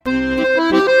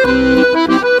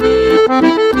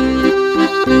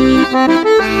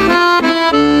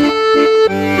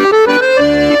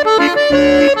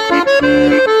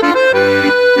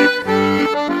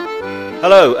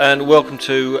Hello and welcome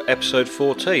to episode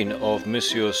 14 of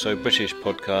Monsieur So British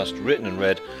podcast, written and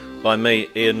read by me,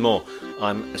 Ian Moore.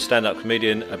 I'm a stand-up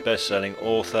comedian, a best-selling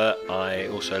author. I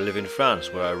also live in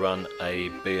France where I run a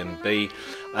B&B.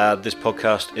 This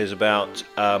podcast is about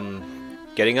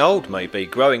getting old, maybe,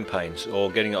 growing pains,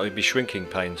 or getting old, maybe shrinking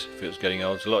pains if it was getting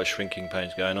old. There's a lot of shrinking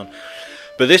pains going on.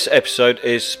 But this episode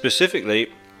is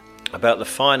specifically about the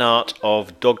fine art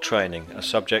of dog training, a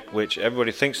subject which everybody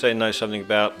thinks they know something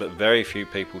about, but very few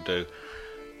people do.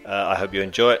 I hope you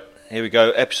enjoy it. Here we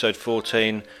go, episode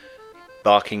 14,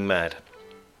 Barking Mad.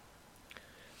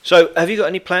 So, have you got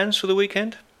any plans for the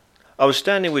weekend? I was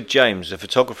standing with James, a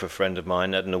photographer friend of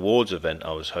mine, at an awards event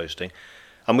I was hosting,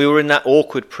 and we were in that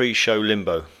awkward pre-show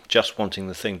limbo, just wanting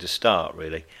the thing to start,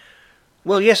 really.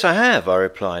 Well, yes, I have, I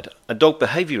replied. A dog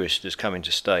behaviourist is coming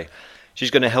to stay.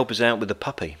 She's going to help us out with the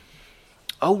puppy.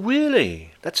 Oh,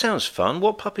 really? That sounds fun.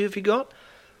 What puppy have you got?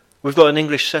 We've got an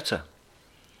English setter.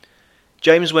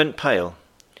 James went pale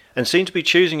and seemed to be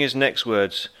choosing his next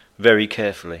words very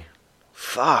carefully.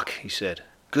 Fuck, he said.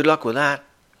 Good luck with that.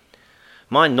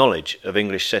 My knowledge of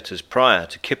English setters prior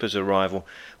to Kipper's arrival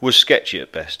was sketchy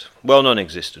at best. Well,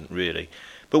 non-existent, really.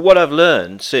 But what I've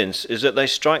learned since is that they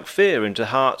strike fear into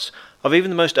hearts of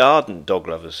even the most ardent dog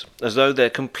lovers, as though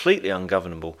they're completely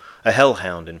ungovernable, a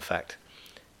hellhound, in fact.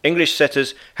 English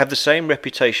setters have the same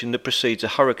reputation that precedes a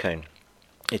hurricane.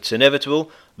 It's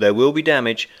inevitable, there will be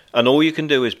damage, and all you can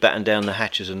do is batten down the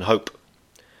hatches and hope.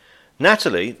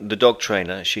 Natalie, the dog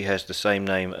trainer, she has the same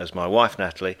name as my wife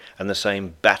Natalie, and the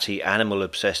same batty,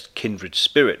 animal-obsessed kindred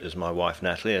spirit as my wife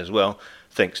Natalie as well,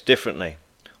 thinks differently.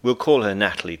 We'll call her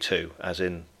Natalie 2, as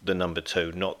in the number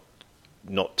 2,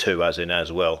 not 2 as in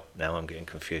as well. Now I'm getting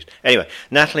confused. Anyway,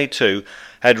 Natalie 2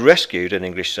 had rescued an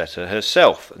English setter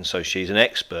herself, and so she's an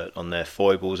expert on their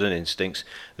foibles and instincts,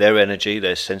 their energy,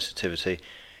 their sensitivity,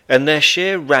 and their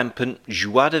sheer rampant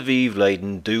joie de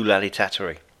vivre-laden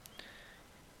doux-lally-tattery.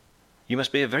 You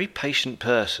must be a very patient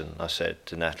person, I said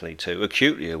to Natalie 2,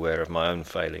 acutely aware of my own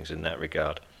failings in that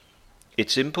regard.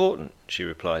 It's important, she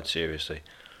replied seriously.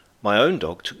 My own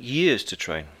dog took years to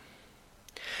train.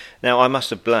 Now, I must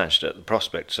have blanched at the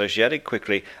prospect, so she added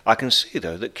quickly, I can see,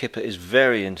 though, that Kipper is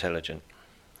very intelligent.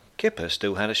 Kipper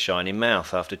still had a shiny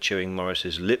mouth after chewing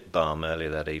Morris's lip balm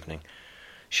earlier that evening.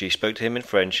 She spoke to him in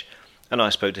French, and I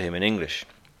spoke to him in English.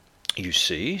 You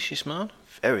see, she smiled,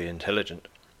 very intelligent.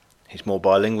 He's more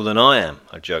bilingual than I am,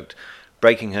 I joked,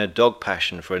 breaking her dog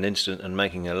passion for an instant and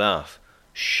making her laugh.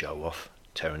 Show off,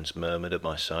 Terence murmured at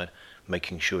my side,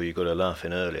 making sure you got a laugh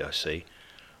in early, I see.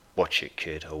 Watch it,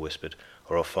 kid, I whispered,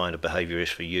 or I'll find a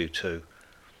behaviourist for you too.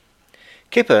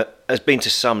 Kipper has been to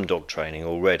some dog training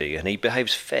already, and he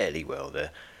behaves fairly well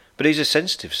there, but he's a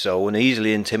sensitive soul and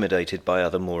easily intimidated by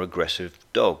other more aggressive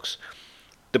dogs.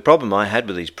 The problem I had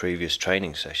with these previous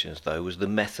training sessions, though, was the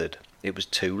method. It was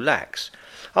too lax.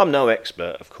 I'm no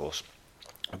expert, of course,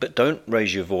 but don't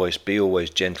raise your voice, be always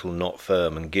gentle, not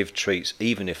firm, and give treats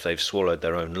even if they've swallowed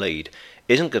their own lead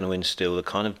isn't going to instill the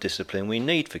kind of discipline we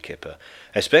need for Kipper,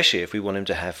 especially if we want him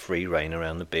to have free rein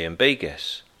around the B&B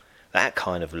guests. That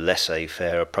kind of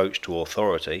laissez-faire approach to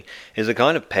authority is the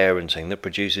kind of parenting that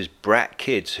produces brat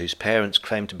kids whose parents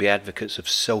claim to be advocates of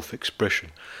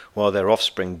self-expression, while their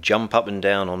offspring jump up and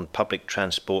down on public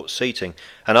transport seating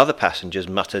and other passengers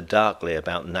mutter darkly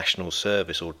about national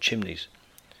service or chimneys.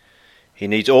 He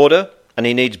needs order and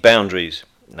he needs boundaries,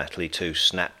 Natalie 2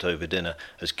 snapped over dinner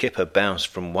as Kipper bounced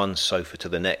from one sofa to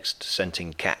the next,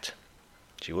 scenting cat.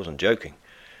 She wasn't joking.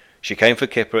 She came for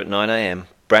Kipper at 9 a.m,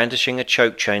 brandishing a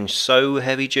choke chain so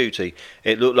heavy-duty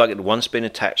it looked like it had once been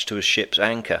attached to a ship's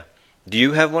anchor. Do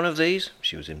you have one of these?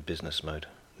 She was in business mode.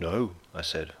 No, I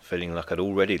said, feeling like I'd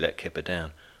already let Kipper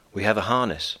down. We have a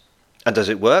harness. And does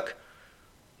it work?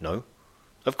 No.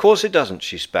 Of course it doesn't,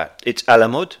 she spat. It's à la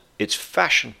mode. It's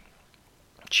fashion.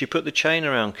 She put the chain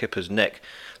around Kipper's neck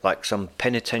like some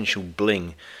penitential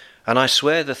bling, and I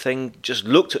swear the thing just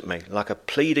looked at me like a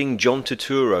pleading John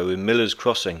Turturro in Miller's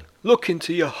Crossing. Look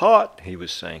into your heart, he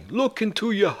was saying. Look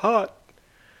into your heart.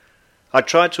 I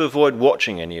tried to avoid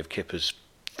watching any of Kipper's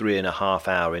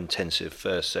 3.5-hour intensive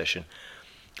first session.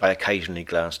 I occasionally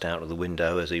glanced out of the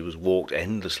window as he was walked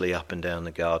endlessly up and down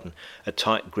the garden, a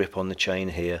tight grip on the chain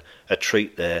here, a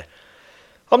treat there.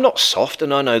 I'm not soft,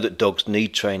 and I know that dogs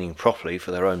need training properly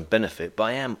for their own benefit, but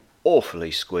I am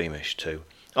awfully squeamish too.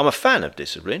 I'm a fan of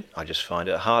discipline, I just find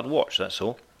it a hard watch, that's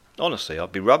all. Honestly,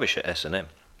 I'd be rubbish at S&M.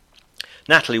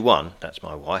 Natalie 1, that's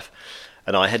my wife,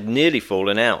 and I had nearly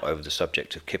fallen out over the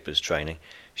subject of Kipper's training.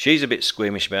 She's a bit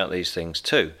squeamish about these things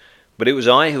too, but it was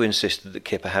I who insisted that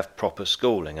Kipper have proper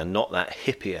schooling and not that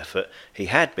hippie effort he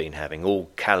had been having, all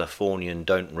Californian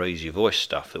don't raise your voice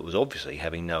stuff that was obviously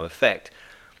having no effect.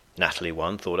 Natalie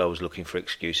 1 thought I was looking for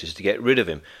excuses to get rid of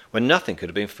him, when nothing could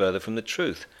have been further from the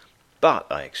truth. But,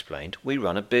 I explained, we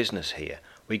run a business here.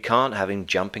 We can't have him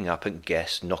jumping up at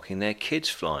guests, knocking their kids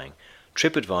flying.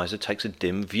 TripAdvisor takes a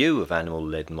dim view of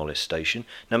animal-led molestation,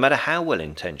 no matter how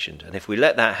well-intentioned, and if we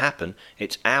let that happen,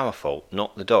 it's our fault,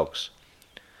 not the dog's.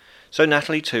 So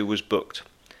Natalie 2 was booked,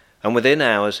 and within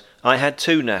hours I had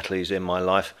 2 Natalies in my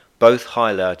life, both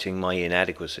highlighting my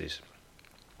inadequacies.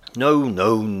 No,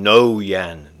 no, no,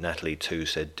 Jan, Natalie 2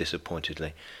 said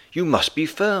disappointedly. You must be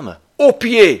firmer. Au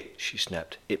pied, she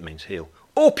snapped. It means heel.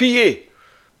 Au pied.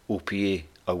 Au pied,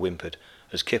 I whimpered,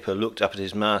 as Kipper looked up at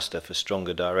his master for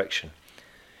stronger direction.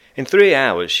 In 3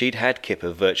 hours she'd had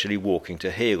Kipper virtually walking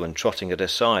to heel and trotting at her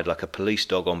side like a police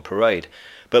dog on parade,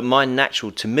 but my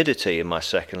natural timidity in my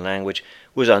second language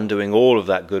was undoing all of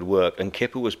that good work, and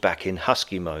Kipper was back in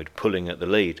husky mode, pulling at the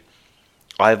lead.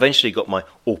 I eventually got my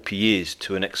au pieds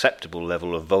to an acceptable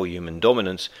level of volume and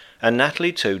dominance, and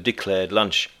Natalie 2 declared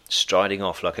lunch, striding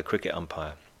off like a cricket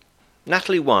umpire.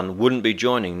 Natalie 1 wouldn't be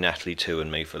joining Natalie 2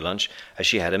 and me for lunch, as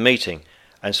she had a meeting,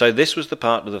 and so this was the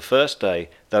part of the first day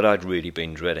that I'd really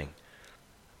been dreading.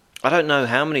 I don't know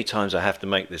how many times I have to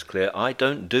make this clear. I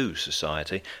don't do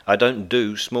society. I don't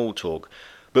do small talk.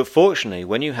 But fortunately,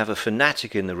 when you have a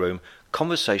fanatic in the room,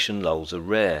 conversation lulls are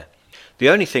rare. The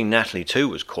only thing Natalie 2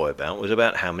 was coy about was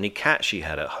about how many cats she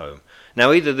had at home.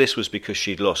 Now either this was because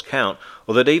she'd lost count,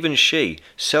 or that even she,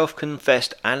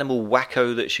 self-confessed animal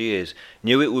wacko that she is,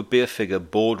 knew it would be a figure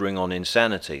bordering on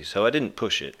insanity, so I didn't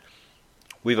push it.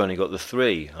 We've only got the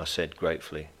 3, I said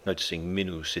gratefully, noticing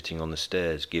Minoo sitting on the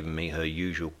stairs, giving me her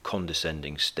usual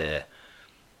condescending stare.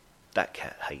 That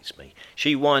cat hates me.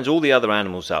 She winds all the other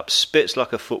animals up, spits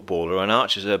like a footballer, and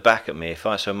arches her back at me if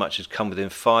I so much as come within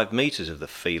 5 metres of the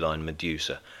feline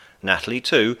Medusa. Natalie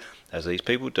 2, as these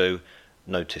people do,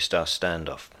 noticed our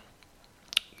standoff.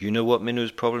 You know what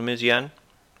Minoo's problem is, Jan?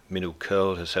 Minoo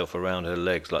curled herself around her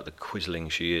legs like the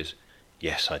quisling she is.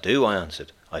 Yes, I do, I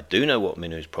answered. I do know what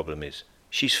Minoo's problem is.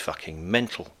 She's fucking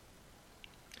mental.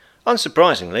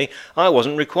 Unsurprisingly, I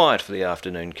wasn't required for the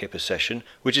afternoon Kipper session,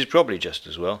 which is probably just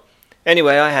as well.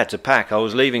 Anyway, I had to pack. I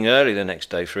was leaving early the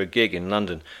next day for a gig in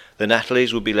London. The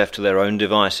Natalies would be left to their own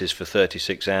devices for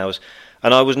 36 hours,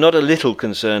 and I was not a little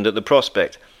concerned at the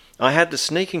prospect. I had the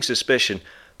sneaking suspicion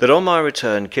that on my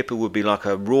return Kipper would be like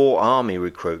a raw army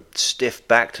recruit,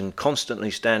 stiff-backed and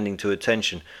constantly standing to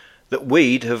attention, that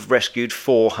we'd have rescued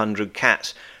 400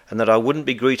 cats, and that I wouldn't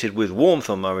be greeted with warmth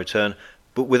on my return,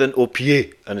 but with an au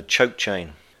pied and a choke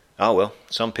chain. Ah well,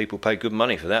 some people pay good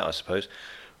money for that, I suppose.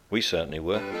 We certainly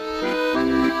were.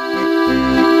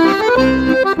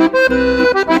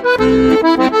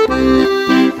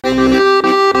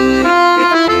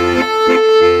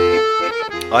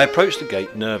 I approached the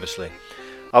gate nervously.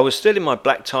 I was still in my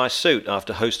black tie suit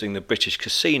after hosting the British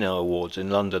Casino Awards in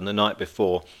London the night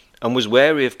before, and was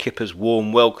wary of Kipper's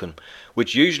warm welcome,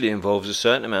 which usually involves a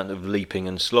certain amount of leaping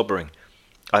and slobbering.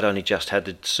 I'd only just had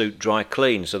the suit dry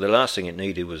clean, so the last thing it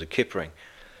needed was a kippering.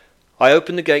 I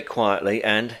opened the gate quietly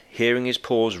and, hearing his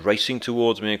paws racing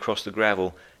towards me across the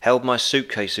gravel, held my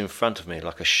suitcase in front of me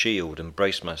like a shield and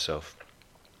braced myself.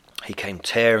 He came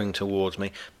tearing towards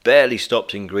me, barely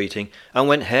stopped in greeting, and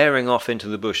went herring off into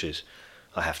the bushes.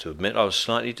 I have to admit I was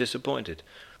slightly disappointed.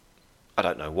 I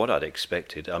don't know what I'd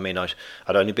expected. I mean, I'd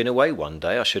only been away one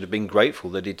day. I should have been grateful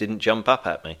that he didn't jump up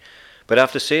at me. But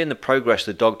after seeing the progress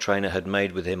the dog trainer had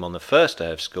made with him on the first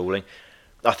day of schooling,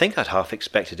 I think I'd half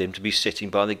expected him to be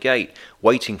sitting by the gate,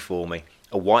 waiting for me,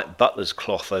 a white butler's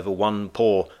cloth over one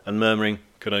paw, and murmuring,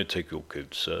 "Can I take your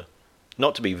coat, sir?"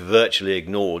 Not to be virtually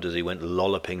ignored as he went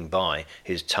lolloping by,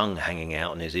 his tongue hanging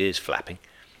out and his ears flapping.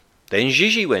 Then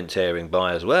Gigi went tearing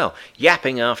by as well,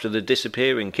 yapping after the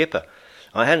disappearing Kipper.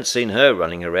 I hadn't seen her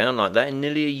running around like that in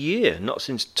nearly a year, not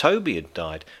since Toby had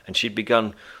died, and she'd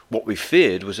begun what we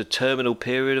feared was a terminal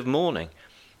period of mourning.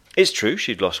 It's true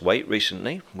she'd lost weight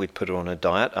recently. We'd put her on a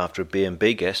diet after a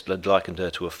B&B guest had likened her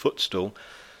to a footstool,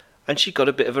 and she got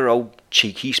a bit of her old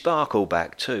cheeky sparkle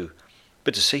back too.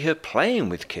 But to see her playing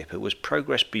with Kipper was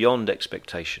progress beyond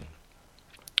expectation.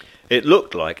 It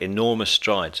looked like enormous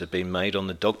strides had been made on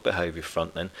the dog behaviour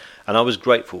front then, and I was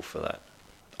grateful for that.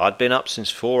 I'd been up since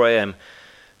 4 a.m,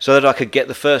 so that I could get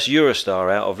the first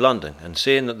Eurostar out of London, and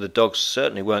seeing that the dogs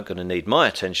certainly weren't going to need my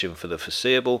attention for the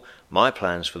foreseeable, my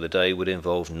plans for the day would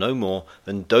involve no more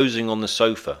than dozing on the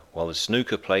sofa while the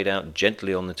snooker played out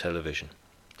gently on the television.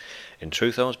 In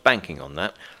truth, I was banking on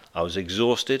that. I was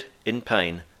exhausted, in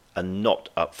pain, and not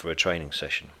up for a training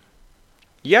session.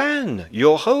 "Jan,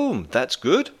 you're home, that's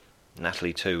good."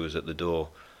 Natalie too was at the door.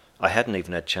 I hadn't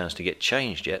even had a chance to get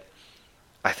changed yet.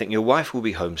 "I think your wife will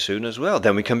be home soon as well,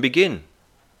 then we can begin."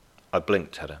 I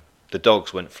blinked at her. The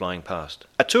dogs went flying past.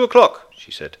 "At 2 o'clock,"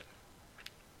 she said.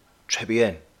 "Très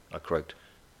bien," I croaked.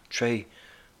 "Très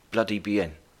bloody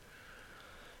bien."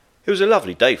 It was a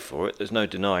lovely day for it, there's no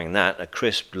denying that, a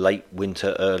crisp, late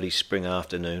winter, early spring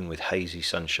afternoon with hazy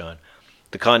sunshine.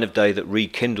 The kind of day that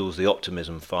rekindles the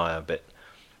optimism fire a bit.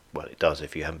 Well, it does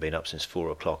if you haven't been up since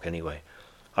 4 o'clock anyway.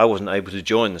 I wasn't able to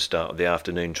join the start of the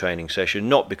afternoon training session,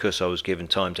 not because I was given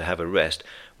time to have a rest.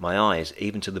 My eyes,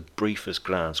 even to the briefest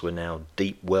glance, were now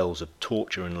deep wells of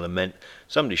torture and lament.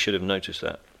 Somebody should have noticed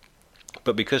that.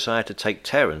 But because I had to take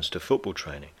Terence to football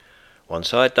training.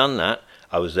 Once I had done that,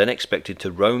 I was then expected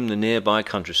to roam the nearby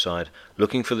countryside,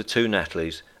 looking for the two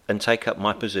Natalies, and take up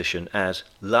my position as,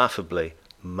 laughably,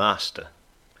 master.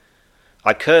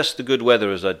 I cursed the good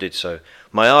weather as I did so,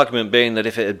 my argument being that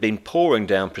if it had been pouring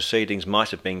down, proceedings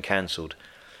might have been cancelled.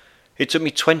 It took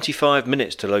me 25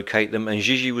 minutes to locate them, and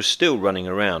Gigi was still running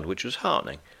around, which was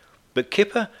heartening. But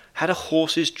Kipper had a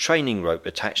horse's training rope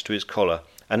attached to his collar,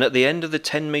 and at the end of the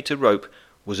 10-metre rope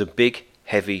was a big,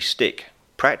 heavy stick,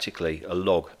 practically a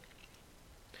log.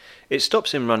 "It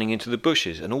stops him running into the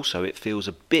bushes, and also it feels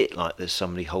a bit like there's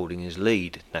somebody holding his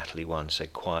lead," Natalie 1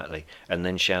 said quietly, and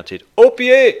then shouted, "Au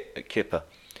pied!" at Kipper.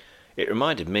 It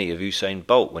reminded me of Usain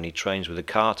Bolt when he trains with a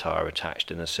car tyre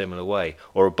attached in a similar way,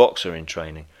 or a boxer in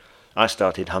training. I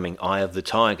started humming Eye of the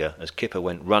Tiger as Kipper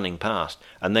went running past,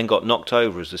 and then got knocked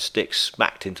over as the stick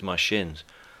smacked into my shins.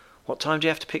 "What time do you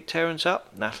have to pick Terence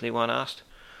up?" Natalie 1 asked.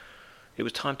 It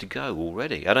was time to go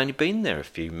already. I'd only been there a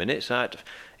few minutes.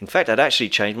 In fact, I'd actually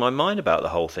changed my mind about the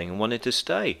whole thing and wanted to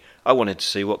stay. I wanted to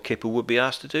see what Kipper would be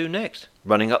asked to do next.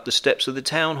 Running up the steps of the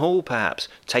town hall, perhaps,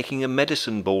 taking a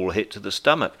medicine ball hit to the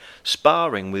stomach,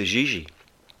 sparring with Gigi.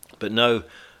 But no,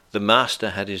 the master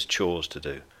had his chores to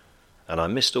do, and I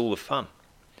missed all the fun.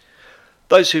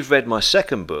 Those who've read my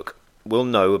second book will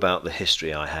know about the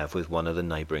history I have with one of the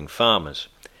neighbouring farmers.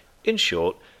 In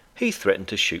short, he threatened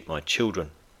to shoot my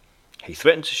children. He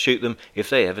threatened to shoot them if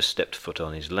they ever stepped foot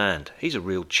on his land. He's a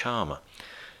real charmer.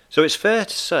 So it's fair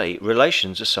to say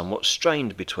relations are somewhat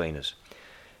strained between us.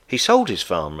 He sold his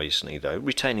farm recently, though,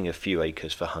 retaining a few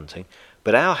acres for hunting,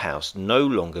 but our house no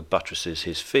longer buttresses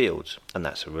his fields, and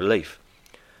that's a relief.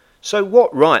 So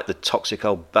what right the toxic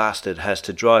old bastard has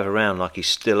to drive around like he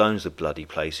still owns the bloody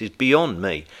place is beyond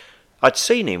me. I'd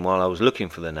seen him while I was looking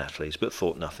for the Natalies, but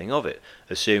thought nothing of it,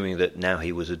 assuming that now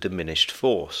he was a diminished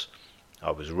force. I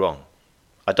was wrong.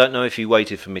 I don't know if he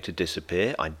waited for me to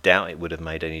disappear. I doubt it would have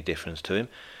made any difference to him,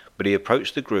 but he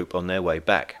approached the group on their way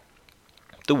back.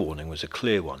 The warning was a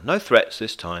clear one. No threats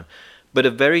this time, but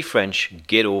a very French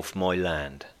 "get off my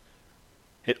land."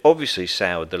 It obviously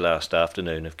soured the last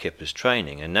afternoon of Kipper's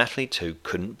training, and Natalie 2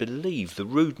 couldn't believe the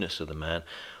rudeness of the man,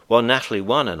 while Natalie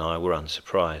 1 and I were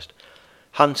unsurprised.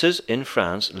 Hunters in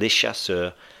France, les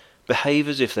chasseurs, behave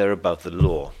as if they're above the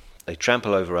law. They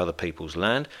trample over other people's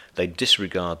land, they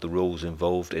disregard the rules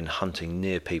involved in hunting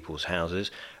near people's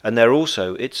houses, and they're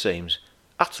also, it seems,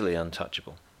 utterly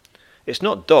untouchable. It's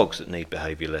not dogs that need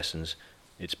behaviour lessons,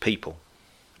 it's people.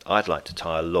 I'd like to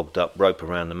tie a logged-up rope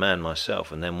around the man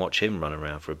myself and then watch him run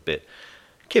around for a bit.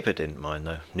 Kipper didn't mind,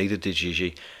 though, neither did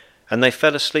Gigi, and they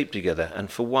fell asleep together,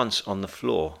 and for once on the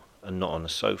floor and not on a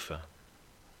sofa.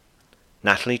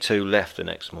 Natalie 2 left the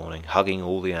next morning, hugging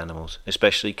all the animals,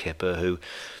 especially Kipper, who,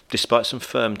 despite some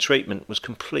firm treatment, was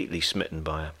completely smitten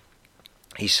by her.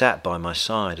 He sat by my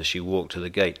side as she walked to the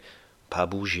gate. "Pas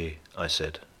bouger," I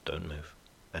said, "don't move."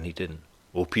 And he didn't.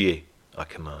 "Au pied," I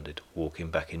commanded, walking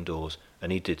back indoors,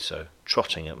 and he did so,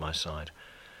 trotting at my side.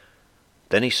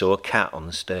 Then he saw a cat on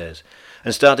the stairs,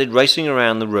 and started racing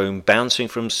around the room, bouncing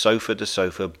from sofa to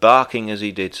sofa, barking as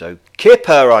he did so.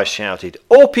 "Kipper," I shouted,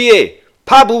 "Au pied,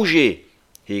 pas bouger."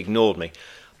 He ignored me.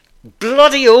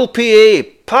 "Bloody au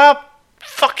pied, pas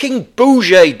fucking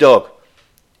bouger, dog."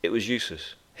 It was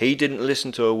useless. He didn't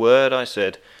listen to a word I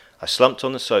said. I slumped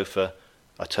on the sofa.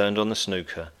 I turned on the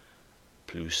snooker.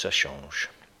 Plus ça change.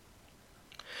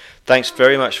 Thanks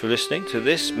very much for listening to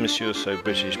this Monsieur So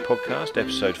British podcast,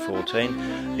 episode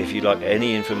 14. If you'd like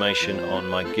any information on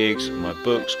my gigs, my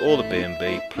books, or the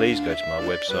B&B, please go to my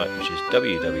website, which is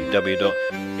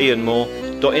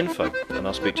www.ianmoore.info, and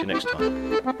I'll speak to you next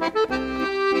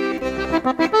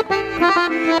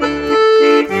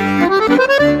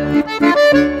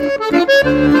time.